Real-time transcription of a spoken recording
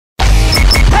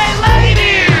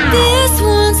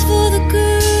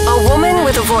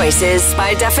voice is,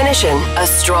 by definition, a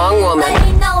strong woman.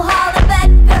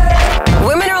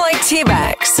 Women are like tea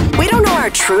bags. We don't know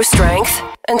our true strength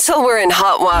until we're in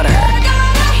hot water.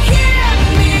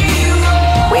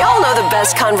 We all know the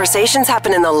best conversations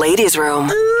happen in the ladies' room.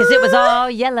 Because it was all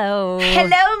yellow.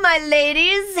 Hello, my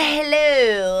ladies.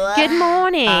 Hello. Good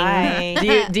morning.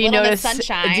 Hi. Do you notice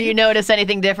sunshine? Do you notice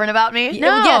anything different about me?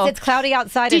 No. Yes, it's cloudy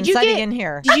outside and sunny in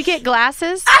here. Did you get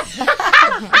glasses?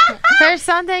 There's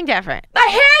something different. My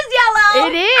hair's yellow.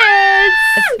 It is.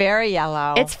 It's very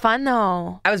yellow. It's fun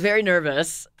though. I was very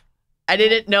nervous. I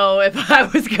didn't know if I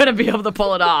was going to be able to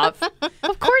pull it off.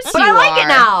 Of course But you I like are. it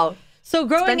now. So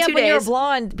growing been up 2 when you were days.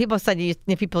 blonde,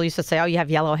 people used to say, "Oh, you have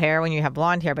yellow hair when you have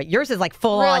blonde hair," but yours is like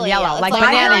full on Really yellow, yellow. like It's like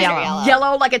banana highlighter yellow.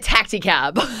 Yellow like a taxi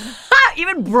cab.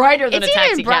 Even brighter than It's a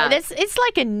taxi even bright. cab. It's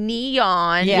like a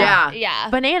neon Yeah.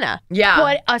 banana. Yeah.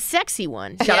 But a sexy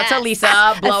one. Shout out to Yes.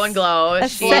 Lisa, Blow and Glow.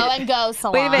 She Blow and go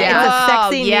salon. Wait a minute, Yeah. it's a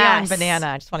sexy Oh, neon yes. banana.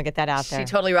 I just want to get that out there.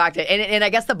 totally rocked it. And I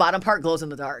guess the bottom part glows in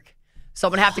the dark. So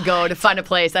I'm going to have to go to find a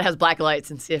place that has black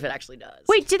lights and see if it actually does.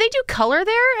 Wait, do they do color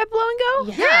there at Blow and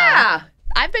Go? Yeah.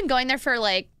 I've been going there for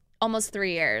like almost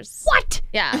 3 years. What?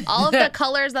 Yeah. All of the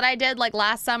colors that I did like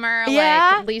last summer,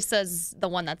 Yeah? like Lisa's the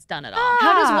one that's done it all.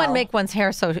 How does Wow. one make one's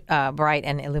hair so bright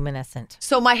and luminescent?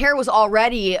 So my hair was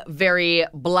already very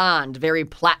blonde, very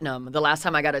platinum the last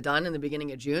time I got it done in the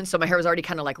beginning of June. So my hair was already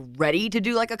kind of like ready to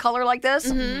do like a color like this.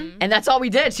 And that's all we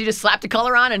did. She just slapped a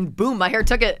color on and boom, my hair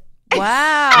took it.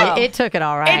 Wow. It took it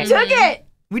all right. It took it.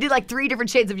 We did like 3 different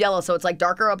shades of yellow. So it's like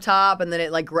darker up top and then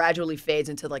it like gradually fades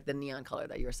into like the neon color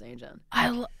that you were saying, Jen.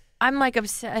 I'm like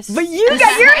obsessed. But you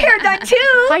got your hair done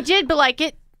too. I did, but like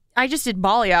I just did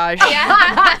balayage.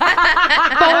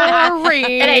 Boring.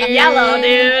 It ain't yellow,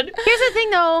 dude. Here's the thing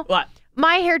though. What?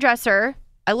 My hairdresser,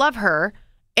 I love her,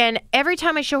 and every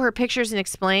time I show her pictures and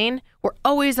explain, we're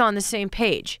always on the same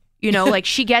page. You know, like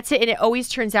she gets it and it always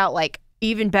turns out like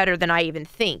even better than I even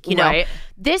think, you know. Right.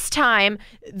 This time,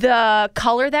 the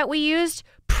color that we used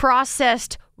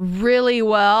processed really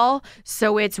well,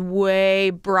 so it's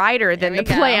way brighter than the we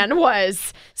go. plan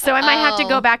was. So I might have to Oh.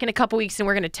 go back in a couple weeks and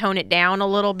we're going to tone it down a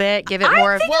little bit, give it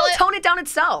more I of think it'll tone it down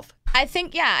itself. I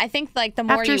think like the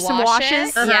more After you some wash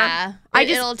washes? it, yeah, it'll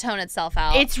it'll tone itself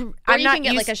out. It's or I'm you not can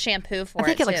get used like a shampoo for I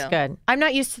think it looks too. good. I'm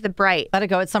not used to the bright. Let it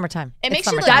go. It's summertime. It It's makes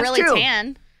you look summertime. That's really true.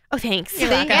 tan. Oh, thanks. You're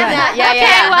welcome. Yeah, yeah, Okay,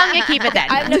 yeah. well, I'm going to keep it then.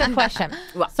 I have another question.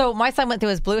 What? So my son went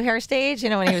through his blue hair stage,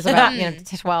 when he was about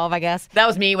 12, I guess. That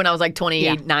was me when I was like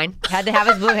 29. Had to have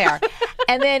his blue hair.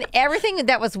 And then everything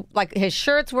that was like his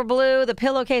shirts were blue, the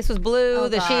pillowcase was blue, Oh,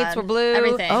 the God. sheets were blue.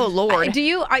 Everything. Oh, Lord.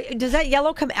 Does that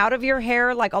yellow come out of your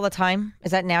hair like all the time?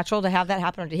 Is that natural to have that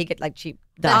happen, or did he get like cheap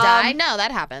The dye? dye? No,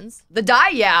 that happens. The dye,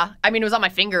 yeah. I mean, it was on my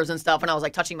fingers and stuff when I was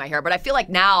like touching my hair. But I feel like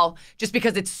now, just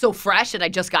because it's so fresh and I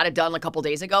just got it done a couple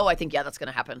days ago, I think, yeah, that's going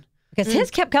to happen. Because his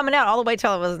kept coming out all the way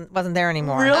till it wasn't there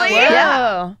anymore. Really?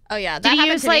 Yeah. Oh yeah, that Did you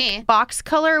happened use to like me. box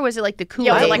color? Or was it like the cool?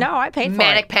 Yeah, was it like no, I paid for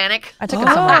Manic it. Panic. I took it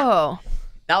somewhere. Oh,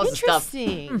 That was the stuff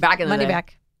interesting. back in the Money day.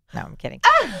 back. No, I'm kidding.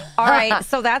 All right,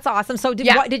 so that's awesome. So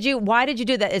Yeah. why did you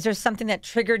do that? Is there something that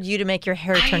triggered you to make your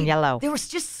hair turn yellow? There was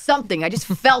just something. I just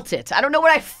felt it. I don't know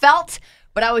what I felt,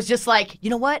 but I was just like, you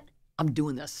know what? I'm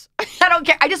doing this. I don't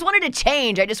care. I just wanted to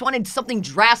change. I just wanted something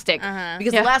drastic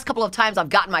because the last couple of times I've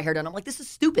gotten my hair done, I'm like, this is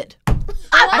stupid. Why?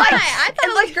 I thought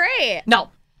it was great. No,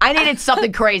 I needed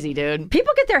something crazy, dude.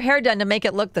 People get their hair done to make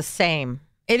it look the same.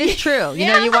 It is true. You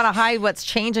know, you want to hide what's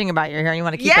changing about your hair. You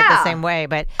want to keep it the Yeah. same way,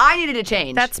 but I needed a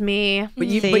change. That's me. but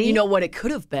you know what it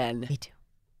could have been? me too.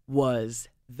 Was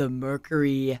the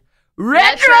Mercury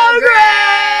Retrograde!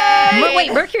 Retrograde!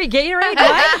 Wait, Mercury Gatorade?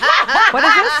 What? What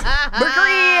is this?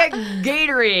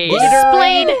 Mercury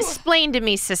Gatorade. Explain to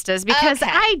me, sisters, because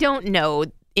Okay. I don't know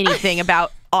anything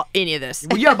about any of this.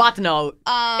 Well, you're about to know.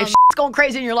 If shit's going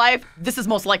crazy in your life, this is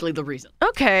most likely the reason.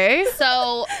 Okay.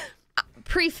 So,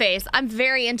 preface, I'm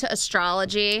very into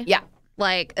astrology. Yeah.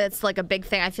 Like, it's like a big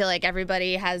thing. I feel like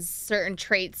everybody has certain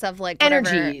traits of like whatever,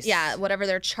 Energies. yeah, whatever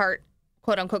their chart,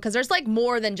 quote unquote. Because there's like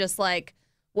more than just like,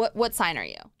 what sign are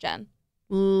you, Jen?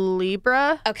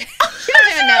 Libra. Okay. She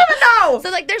doesn't even know. No. So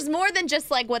like, there's more than just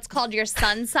like what's called your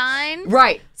sun sign.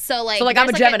 Right. So like, I'm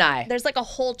a there's Gemini. there's like a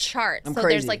whole chart. I'm so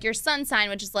crazy. there's like your sun sign,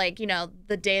 which is like, you know,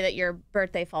 the day that your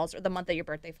birthday falls or the month that your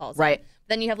birthday falls. in. Right.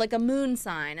 Then you have like a moon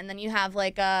sign, and then you have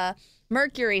like a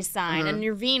Mercury sign and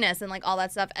your Venus and like all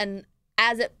that stuff. And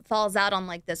as it falls out on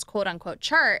like this quote unquote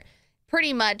chart,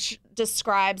 pretty much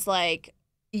describes like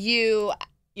your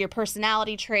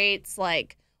personality traits,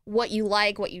 like what you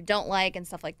like, what you don't like, and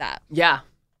stuff like that. Yeah.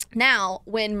 Now,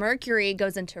 when Mercury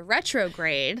goes into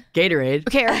retrograde, Gatorade.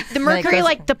 Okay, are the Mercury goes-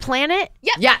 like the planet?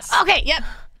 yep. Yes. Okay, yep.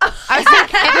 I was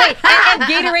thinking, and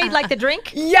Gatorade like the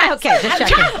drink? Yes. Okay, just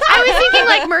checking. I was thinking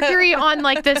like Mercury on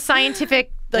like the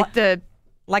scientific, like the.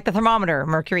 Like the thermometer,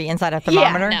 Mercury inside a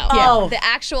thermometer? No. Oh. The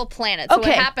actual planet. So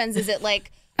Okay. what happens is it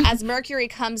like as Mercury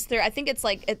comes through, I think it's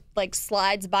like it like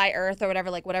slides by Earth or whatever,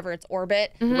 like whatever its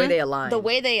orbit. The way they align. The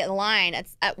way they align,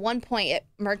 at one point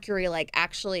Mercury like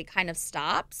actually kind of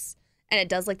stops and it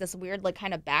does like this weird like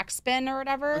kind of backspin or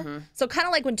whatever. So kind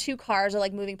of like when two cars are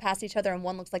like moving past each other and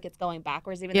one looks like it's going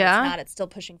backwards, even though it's not, it's still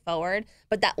pushing forward.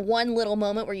 But that one little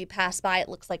moment where you pass by, it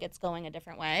looks like it's going a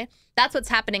different way. That's what's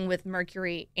happening with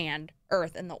Mercury and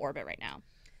Earth in the orbit right now.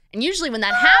 And usually when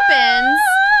that happens,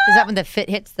 Is that when the fit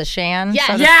hits the shan? Yes.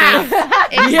 So to Yeah.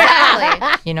 speak?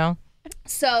 exactly. You know?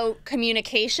 So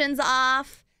communication's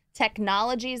off,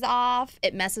 technology's off,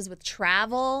 it messes with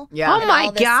travel. Yeah. Oh and my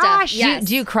all this stuff. gosh. Yes.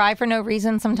 Do you cry for no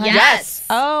reason sometimes? Yes.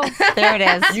 Oh, there it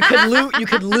is. You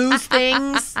could lose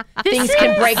things. Things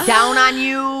can break down on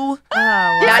you. Oh,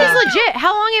 wow. This is legit.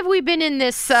 How long have we been in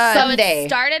this? So Sunday. it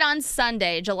started on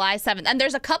Sunday, July 7th. And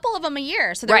there's a couple of them a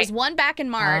year. So there's one back in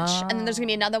March, and then there's going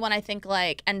to be another one, I think,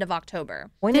 like end of October.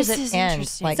 When does This it is end?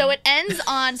 interesting. Like, So it ends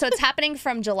on, so it's happening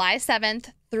from July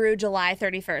 7th through July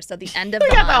 31st. So the end of We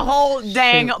the got the month. whole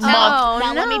dang month. Now,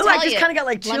 let me I tell just you. kind of got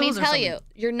like chills Let me or tell something. you,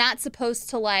 you're not supposed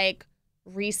to like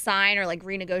re-sign or like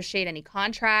renegotiate any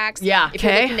contracts. Yeah. If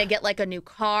you're Okay. looking to get like a new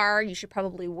car, you should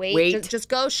probably wait. Just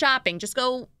go shopping. Just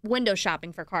go window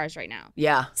shopping for cars right now.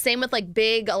 Yeah. Same with like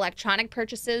big electronic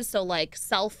purchases. So like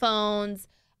cell phones,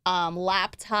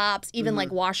 laptops, even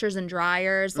like washers and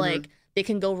dryers. Like they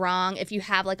can go wrong. If you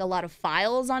have like a lot of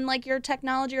files on like your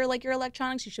technology or like your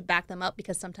electronics, you should back them up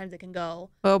because sometimes it can go.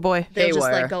 Oh boy. They'll just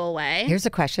Haywire. like go away. here's a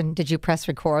question. Did you press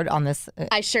record on this?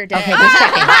 I sure did. Okay, just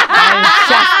checking. I was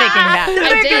just thinking that.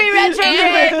 I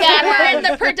did. And we're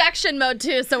in the production mode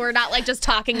too, so we're not like just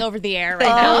talking over the air right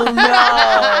now.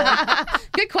 Oh no.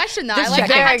 Good question though. Just I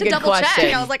very had to good double check.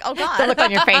 question. I was like, oh The god. look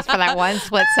on your face for that one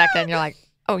split second. You're like,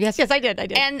 oh, yes, I did.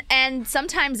 And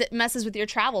sometimes it messes with your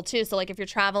travel too. So like if you're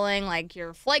traveling, like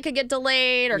your flight could get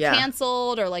delayed or Yeah.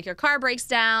 canceled, or like your car breaks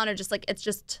down, or just like it's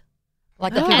just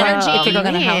Like if Oh, you're going, energy. if you're going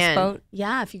on a Man. houseboat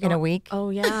yeah. If you go in a week. oh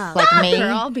yeah, Like me?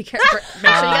 girl, be careful.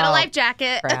 Make sure you got a Oh, life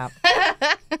jacket. Crap.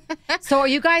 So are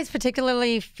you guys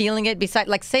particularly feeling it besides,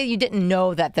 like, say you didn't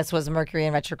know that this was Mercury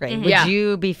in retrograde. Would Yeah.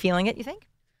 you be feeling it, you think?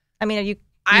 I mean, are you?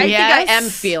 I think Yes. I am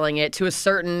feeling it to a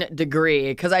certain degree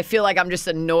because I feel like I'm just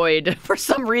annoyed for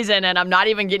some reason and I'm not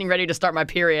even getting ready to start my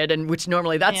period, and which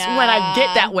normally that's when I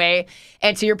get that way.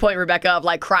 And to your point, Rebecca, of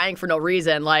like crying for no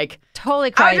reason, like Totally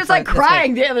I crying was just for like it this week.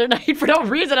 crying the other night for no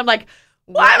reason. I'm like,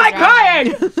 why am I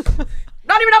crying?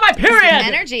 Not even on my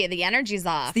period. The energy's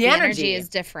off. the energy. energy is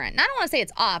different. And I don't want to say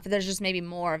it's off, but there's just maybe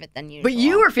more of it than usual. But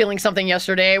you were feeling something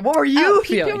yesterday. What were you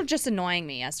People feeling? were just annoying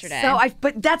me yesterday.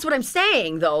 But that's what I'm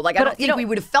saying though. Like I don't think we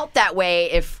would have felt that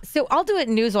way if. So I'll do it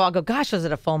in news. I'll go, gosh, was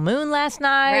it a full moon last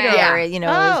night? Right. Or, Yeah. you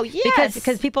know, Oh, yes.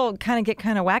 because people kind of get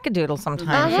kind of wackadoodle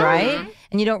sometimes, right?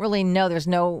 And you don't really know. There's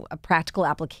no practical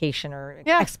application or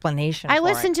Yeah. explanation. I for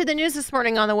listened it. to the news this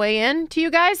morning on the way in to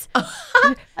you guys.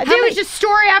 It was just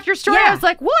story after story. Yeah. I was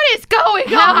like, what is going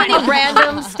How on? many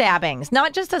random stabbings?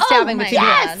 Not just a stabbing, my but you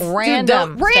God. do random,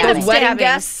 Dude, random stabbings. Wedding stabbings.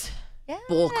 guests.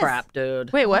 Bull crap,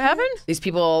 dude. Wait, what happened? These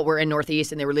people were in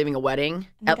Northeast and they were leaving a wedding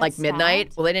at got like midnight.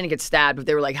 stabbed? Well, they didn't get stabbed, but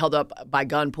they were like held up by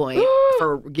gunpoint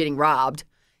for getting robbed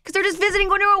because they're just visiting,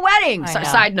 going to a wedding. I know.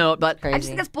 Side note, but I just Crazy.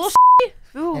 think that's bullshit.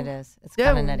 It is. It's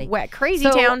kind of nutty. Wet, crazy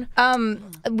So,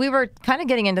 town. we were kind of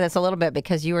getting into this a little bit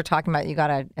because you were talking about you got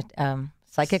a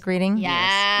psychic reading.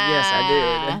 yeah. Yes, I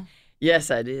did.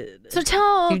 Yes, I did. So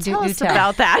tell do us tell.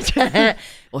 about that.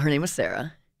 Well, her name was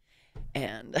Sarah,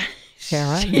 and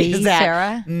Sarah? she's The at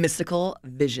Sarah? Mystical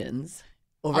Visions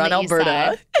over On on the east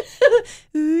Alberta.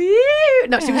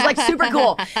 No, she was like super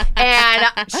cool, and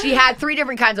she had 3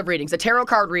 different kinds of readings: a tarot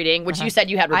card reading, which you said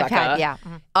you had, I've Rebecca. had, yeah.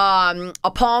 Mhm.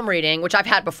 A palm reading, which I've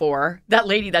had before. That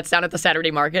lady that's down at the Saturday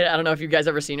market. I don't know if you guys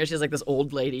ever seen her. She's like this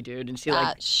old lady, dude, and she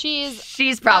like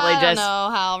She's probably I don't just know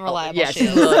how reliable yeah, she she's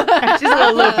is. a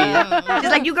little loopy. She's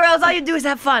like, you girls, all you do is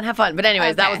have fun, have fun. But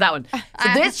anyways, that was that one.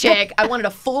 So this chick, I wanted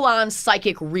a full-on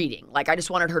psychic reading. Like I just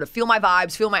wanted her to feel my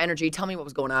vibes, feel my energy, tell me what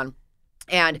was going on.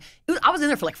 And I was in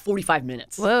there for like 45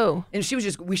 minutes. Whoa. And she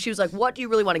was like, what do you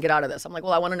really want to get out of this? I'm like,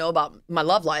 well, I want to know about my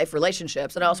love life,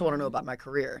 relationships, and I also want to know about my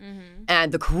career.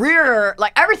 And the career,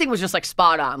 like everything was just like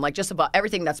spot on, like just about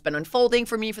everything that's been unfolding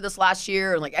for me for this last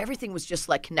year. And like everything was just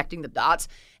like connecting the dots.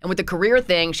 And with the career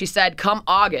thing, she said, come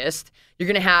August, you're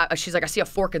going to have, she's like, I see a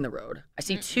fork in the road. I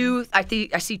see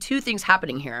I see 2 things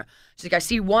happening here. She's like, I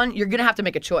see one, you're going to have to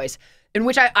make a choice. In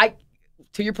which I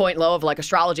to your point, Lo, of like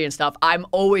astrology and stuff, I'm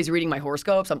always reading my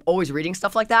horoscopes. I'm always reading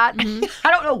stuff like that.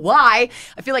 I don't know why.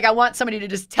 I feel like I want somebody to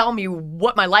just tell me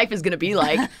what my life is going to be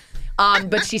like.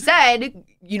 But she said,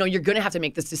 you know, you're going to have to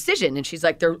make this decision. And she's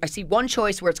like, I see one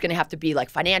choice where it's going to have to be like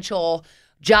financial,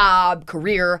 job,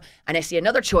 career. And I see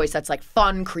another choice that's like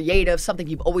fun, creative, something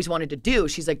you've always wanted to do.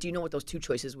 She's like, do you know what those two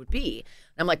choices would be?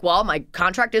 And I'm like, well, my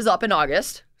contract is up in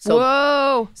August. So,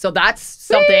 Whoa. So that's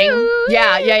something.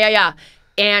 Yeah.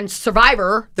 And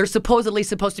Survivor, they're supposedly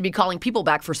supposed to be calling people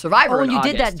back for Survivor Oh, in you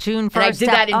August. did that June 1st. And I did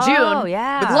that in June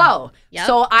yeah. with Lo. Yep.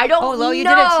 So I don't know. Oh, Lo, you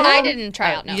did it too? I didn't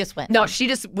try out. No. You just went. No, she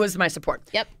just was my support.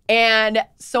 Yep. And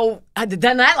so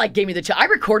then that like gave me the chill. I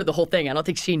recorded the whole thing. I don't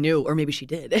think she knew, or maybe she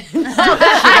did. She does now.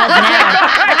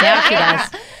 Now she does.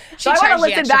 So I want to charged you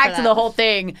listen extra back for to that. the whole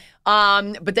thing.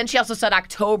 But then she also said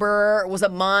October was a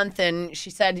month, and she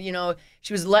said, you know,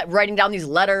 she was writing down these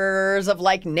letters of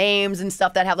like names and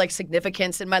stuff that have like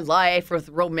significance in my life with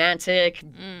romantic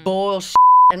bullshit.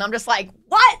 And I'm just like,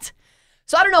 what?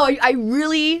 So I don't know. I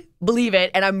really believe it,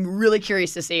 and I'm really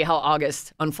curious to see how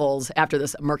August unfolds after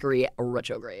this Mercury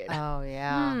retrograde. Oh,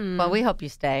 yeah. Well, we hope you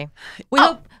stay. We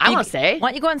hope I you- wanna stay. Why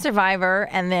don't you go on Survivor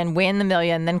and then win the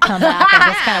million, then come back and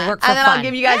just kind of work for And then fun. I'll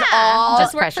give you guys all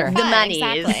Just work for pressure. the fun, monies.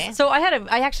 Exactly. So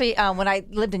I actually, when I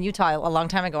lived in Utah a long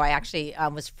time ago, I actually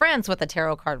was friends with a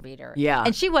tarot card reader. Yeah.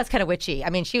 And she was kind of witchy.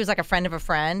 I mean, she was like a friend of a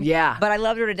friend. Yeah. But I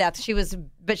loved her to death. She was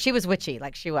witchy,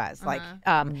 like she was. Like,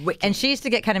 Wicked. and she used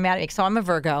to get kind of mad at me. So I'm a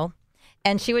Virgo.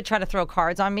 And she would try to throw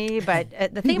cards on me. But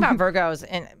the thing about Virgos,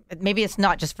 and maybe it's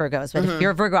not just Virgos, but if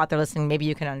you're a Virgo out there listening, maybe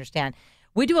you can understand.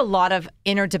 We do a lot of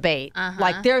inner debate.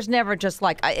 Like, there's never just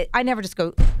like, I never just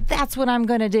go, that's what I'm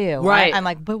going to do. Right. I'm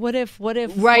like, but what if?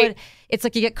 Right. What? It's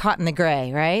like you get caught in the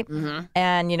gray, right?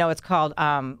 And, you know, it's called,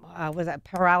 was that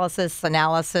paralysis,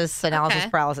 analysis,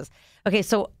 paralysis. Okay,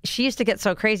 so she used to get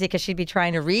so crazy because she'd be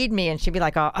trying to read me and she'd be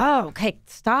like, oh, okay,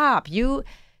 stop. You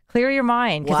clear your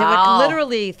mind. Because it Wow. would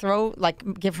literally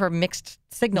give her mixed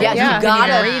signals. Yeah, You you couldn't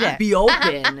even read gotta it. be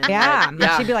open. Yeah. And,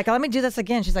 And she'd be like, let me do this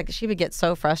again. She's like, she would get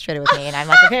so frustrated with me. And I'm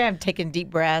like, okay, I'm taking deep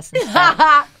breaths and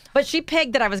stuff. But she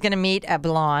pegged that I was going to meet a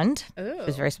blonde. She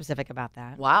was very specific about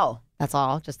that. Wow. That's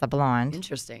all, just a blonde.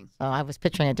 Interesting. So I was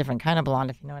picturing a different kind of blonde,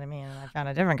 if you know what I mean. And I found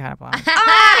a different kind of blonde.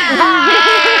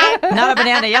 Not a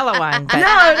banana yellow one,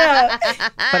 but,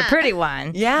 but a pretty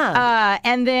one. Yeah.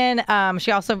 And then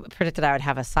she also predicted I would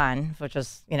have a son, which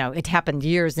was, you know, it happened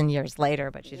years and years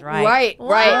later, but she's right.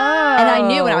 Right. And I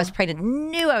knew when I was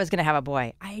pregnant, I was going to have a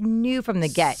boy. I knew from the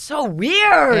get. So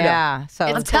weird. Yeah. So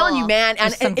I'm telling you, man, and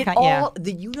Just some it kind- all yeah.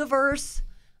 the universe.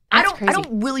 That's I crazy.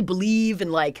 don't really believe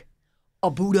in like a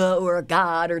Buddha or a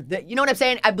God or you know what I'm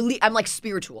saying? I'm like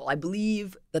spiritual. I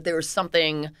believe that there is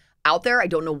something out there. I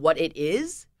don't know what it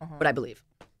is, but I believe.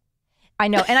 I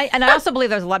know, and I also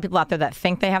believe there's a lot of people out there that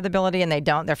think they have the ability and they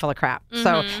don't. They're full of crap.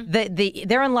 So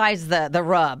therein lies the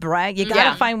rub, right? You got to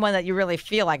Yeah. find one that you really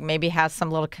feel like maybe has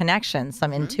some little connection,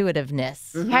 some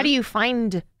intuitiveness. How do you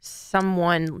find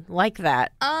someone like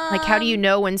that? Like, how do you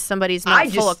know when somebody's not I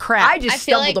full just of crap? I just I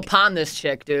feel stumbled like- upon this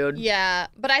chick, dude. Yeah,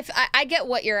 but I get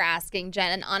what you're asking,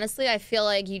 Jen, and honestly, I feel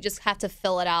like you just have to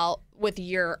fill it out with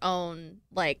your own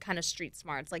like kind of street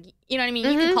smarts. Like, you know what I mean?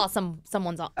 You can call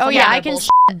someone's. oh yeah, I can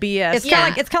BS. It's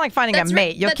kind of like finding a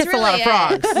mate. You'll kiss a lot of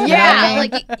frogs. You know what I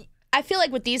mean? like I feel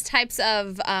like with these types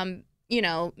of you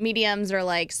know, mediums or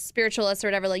like spiritualists or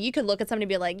whatever, like you could look at somebody and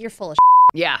be like, you're full of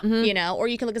Yeah. you know, or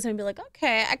you can look at somebody and be like,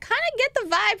 okay, I kind of get the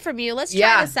vibe from you. Let's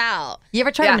Yeah. try this out. You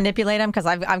ever try Yeah. to manipulate them? Because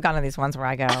I've gone to these ones where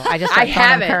I go, I just I start throwing them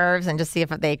haven't. curves and just see if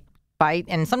they bite,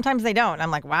 and sometimes they don't. I'm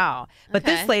like, wow. But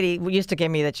Okay. this lady used to give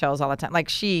me the chills all the time. Like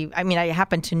I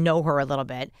happen to know her a little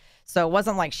bit, so it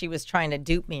wasn't like she was trying to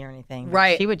dupe me or anything. Like,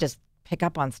 Right. She would just pick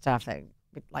up on stuff that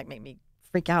would like make me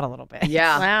freak out a little bit.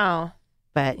 Yeah. Wow.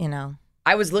 But you know,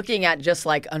 I was looking at just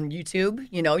like on YouTube,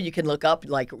 you know, you can look up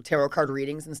like tarot card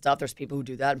readings and stuff. There's people who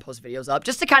do that and post videos up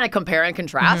just to kind of compare and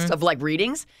contrast of like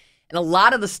readings. And a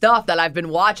lot of the stuff that I've been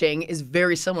watching is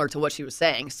very similar to what she was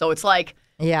saying. So it's like,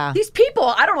 yeah, these people,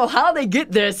 I don't know how they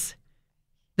get this.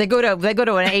 they go to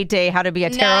an 8-day how to be a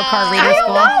tarot No. card reader I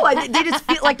school. don't know. They just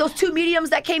feel like those two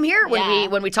mediums that came here when Yeah.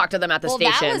 we talked to them at the Well,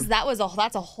 station.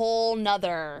 that's a whole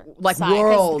nother Like side,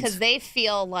 world. because they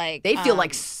feel like They feel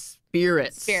like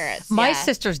spirits. spirits. My yeah.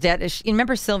 sister's dead. You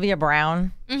remember Sylvia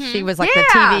Brown? She was like the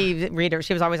TV reader.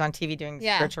 She was always on TV doing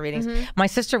spiritual readings. My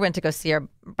sister went to go see her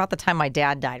about the time my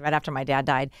dad died, right after my dad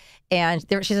died. And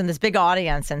she's in this big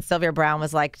audience, and Sylvia Brown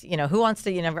was like, who wants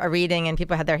to, a reading? And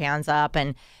people had their hands up.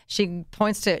 And she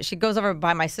goes over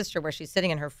by my sister where she's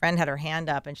sitting, and her friend had her hand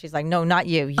up. And she's like, no, not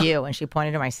you, you. And she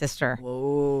pointed to my sister.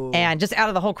 Whoa. And just out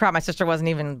of the whole crowd, my sister wasn't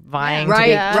even vying to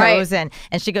be chosen.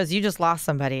 And she goes, you just lost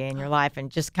somebody in your life, and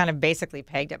just kind of basically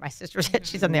pegged at my sister's head.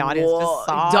 She's in the audience just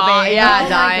sobbing.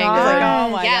 Dying. Oh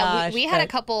my gosh. We had a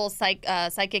couple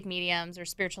psychic mediums or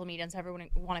spiritual mediums, however you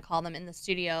want to call them, in the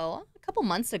studio a couple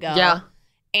months ago. Yeah.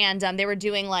 And they were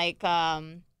doing like,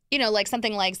 like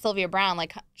something like Sylvia Brown,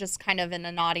 like just kind of in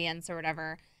an audience or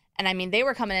whatever. And I mean, they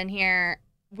were coming in here.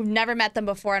 We've never met them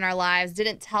before in our lives.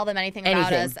 Didn't tell them anything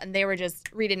about us, and they were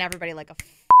just reading everybody like a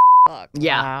book.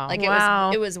 Yeah. Wow. Like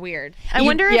it was weird. I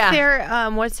wonder if they're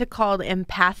what's it called,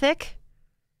 empathic?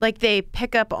 Like they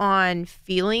pick up on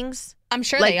feelings. I'm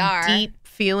sure like they are. Deep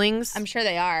feelings. I'm sure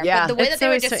they are. Yeah. But the way It's that they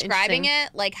were always so describing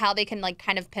interesting. it, like how they can like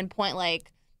kind of pinpoint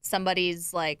like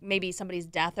somebody's like maybe somebody's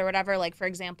death or whatever. Like for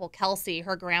example, Kelsey,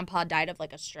 her grandpa died of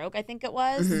like a stroke, I think it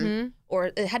was. Or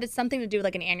it had something to do with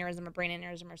like an aneurysm, a brain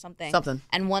aneurysm or something.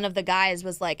 And one of the guys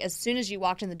was like, as soon as you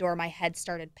walked in the door, my head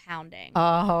started pounding.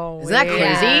 Oh, Isn't that weird.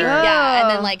 crazy? Yeah. And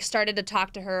then like started to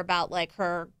talk to her about like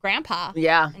her grandpa.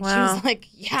 Yeah. And she was like,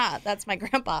 yeah, that's my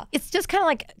grandpa. It's just kind of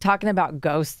like talking about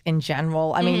ghosts in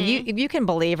general. I mean, you can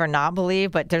believe or not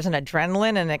believe, but there's an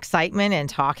adrenaline and excitement in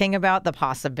talking about the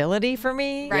possibility for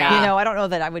me. Right. Yeah. I don't know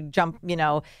that I would jump,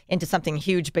 into something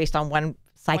huge based on one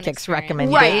psychic's experience.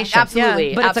 recommendation. Right.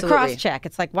 Absolutely. But Absolutely. it's a cross check.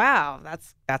 It's like, wow,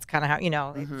 that's kind of how,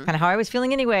 it's kind of how I was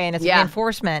feeling anyway. And it's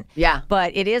reinforcement. Yeah.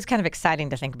 But it is kind of exciting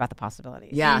to think about the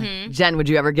possibilities. Yeah. Jen, would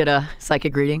you ever get a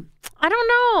psychic reading? I don't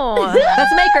know.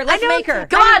 Let's make her. Let's make her.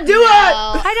 Come on, do it.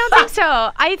 I don't think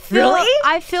so. Really?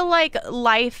 I feel like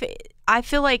life. I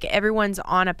feel like everyone's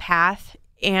on a path,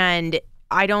 and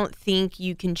I don't think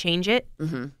you can change it.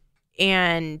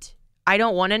 And I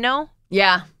don't want to know.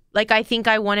 Yeah. Like, I think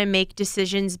I want to make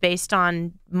decisions based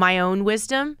on my own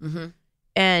wisdom.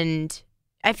 And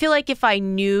I feel like if I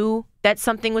knew that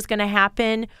something was going to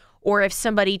happen, or if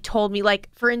somebody told me, like,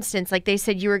 for instance, like they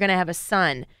said you were going to have a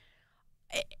son,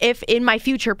 if in my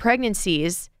future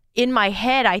pregnancies, in my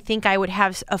head, I think I would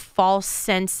have a false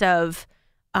sense of,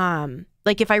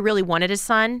 like, if I really wanted a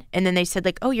son, and then they said,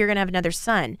 like, oh, you're going to have another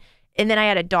son, and then I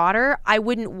had a daughter, I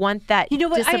wouldn't want that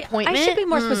disappointment. I should be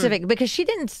more specific, because she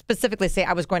didn't specifically say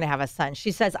I was going to have a son.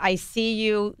 She says, I see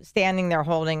you standing there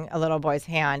holding a little boy's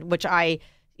hand, which I,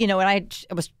 and I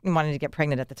was wanting to get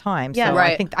pregnant at the time. Yeah, so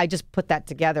right. I think I just put that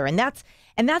together. And that's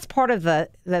part of the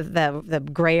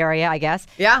gray area, I guess.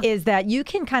 Yeah. Is that you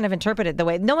can kind of interpret it the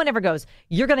way no one ever goes,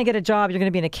 you're going to get a job, you're going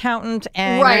to be an accountant,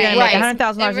 and Right, you're going to right. make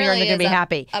 $100,000 a year, and you're going to be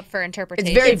happy. Up for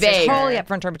interpretation. It's very vague. Totally up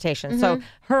for interpretation. So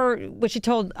what she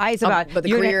told I's about, but the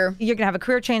you're career, you're gonna have a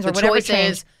career change or the whatever choices.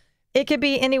 change. It could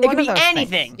be any It one could of be those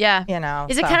anything. things, Yeah.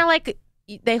 Is it so. kind of like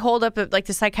they hold up, like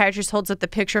the psychiatrist holds up the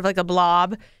picture of like a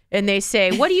blob, and they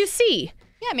say, what do you see?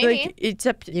 Yeah, maybe. Like, it's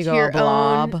up to You go, your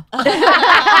blob. own.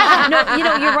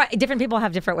 No, you're right. Different people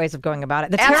have different ways of going about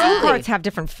it. The tarot Absolutely. cards have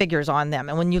different figures on them,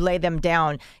 and when you lay them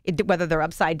down, whether they're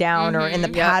upside down or in the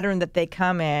pattern that they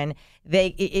come in,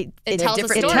 it tells a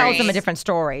tells story. them a different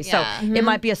story. Yeah. So it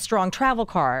might be a strong travel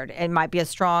card, it might be a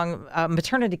strong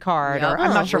maternity card, or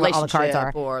I'm not sure what all the cards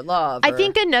are. Or love. I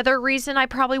think another reason I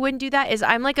probably wouldn't do that is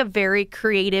I'm like a very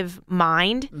creative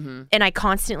mind, and I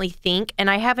constantly think, and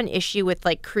I have an issue with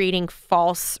like creating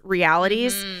false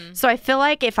realities. So I feel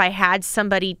like if I had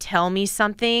somebody tell me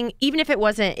something, even if it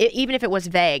was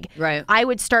vague, Right. I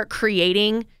would start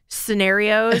creating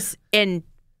scenarios and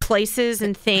places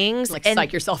and things, like and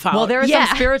psych yourself out. Well, there are Yeah,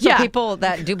 some spiritual yeah. people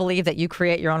that do believe that you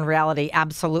create your own reality.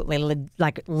 Absolutely,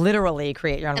 literally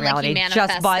create your own And, like, you reality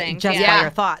manifest by things, by yeah. your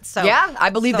thoughts. So Yeah,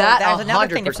 I believe that There's another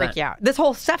thing to 100%. freak you out. This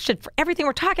whole stuff should, for everything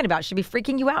we're talking about, should be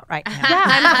freaking you out right now. yeah,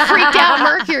 I'm freaked out.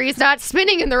 Mercury's not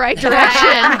spinning in the right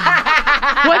direction.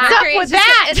 What's up with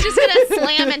that? It's just gonna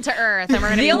slam into Earth, and we're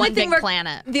gonna be one big we're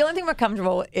planet. The only thing we're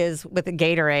comfortable is with the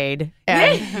Gatorade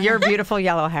and your beautiful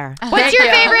yellow hair. What's your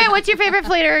favorite? What's your favorite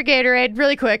flavor of Gatorade?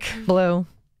 Really quick. Blue.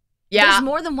 Yeah. There's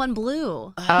more than one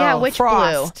blue. Yeah, which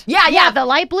Frost. blue? Yeah. The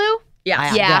light blue.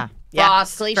 Yeah. Yeah.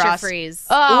 Frost. Glacier Frost. freeze.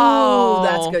 Oh,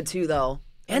 that's good too, though.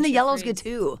 And the yellow's good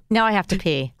too. Now I have to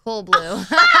pee. Cool blue.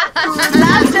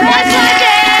 That's it.